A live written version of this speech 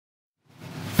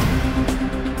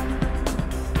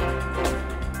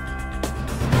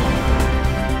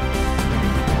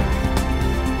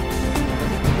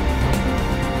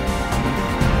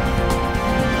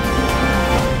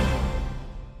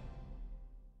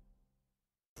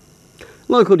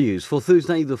Local news for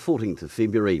Thursday the 14th of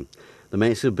February. The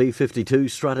massive B-52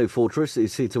 Stratofortress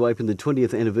is set to open the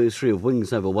 20th anniversary of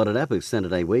Wings over Wairarapa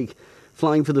Saturday week.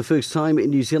 Flying for the first time in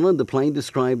New Zealand, the plane,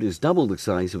 described as double the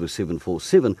size of a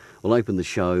 747, will open the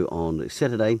show on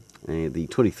Saturday, the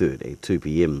 23rd at 2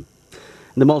 p.m.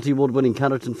 The multi-award-winning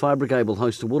Carterton Fire Brigade will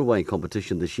host a waterway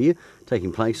competition this year,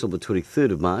 taking place on the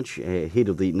 23rd of March, ahead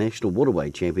of the National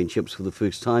Waterway Championships for the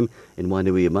first time in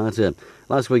Wainuiomata.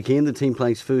 Last weekend, the team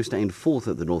placed first and fourth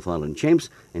at the North Island Champs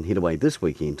and head away this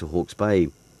weekend to Hawke's Bay.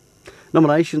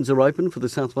 Nominations are open for the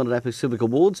South Wairarapa Civic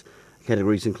Awards.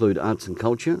 Categories include arts and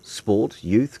culture, sport,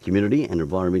 youth, community and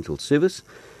environmental service.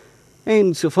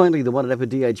 And so finally, the Wairarapa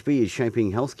DHB is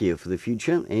shaping healthcare for the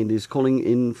future and is calling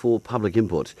in for public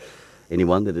input.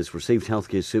 Anyone that has received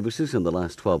healthcare services in the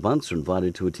last 12 months are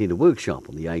invited to attend a workshop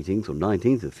on the 18th or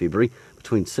 19th of February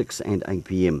between 6 and 8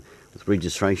 p.m, with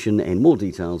registration and more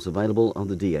details available on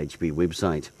the DHB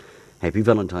website. Happy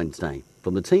Valentine's Day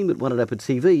from the team at Wairarapa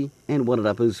TV and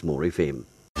Wairarapa's MoreFM.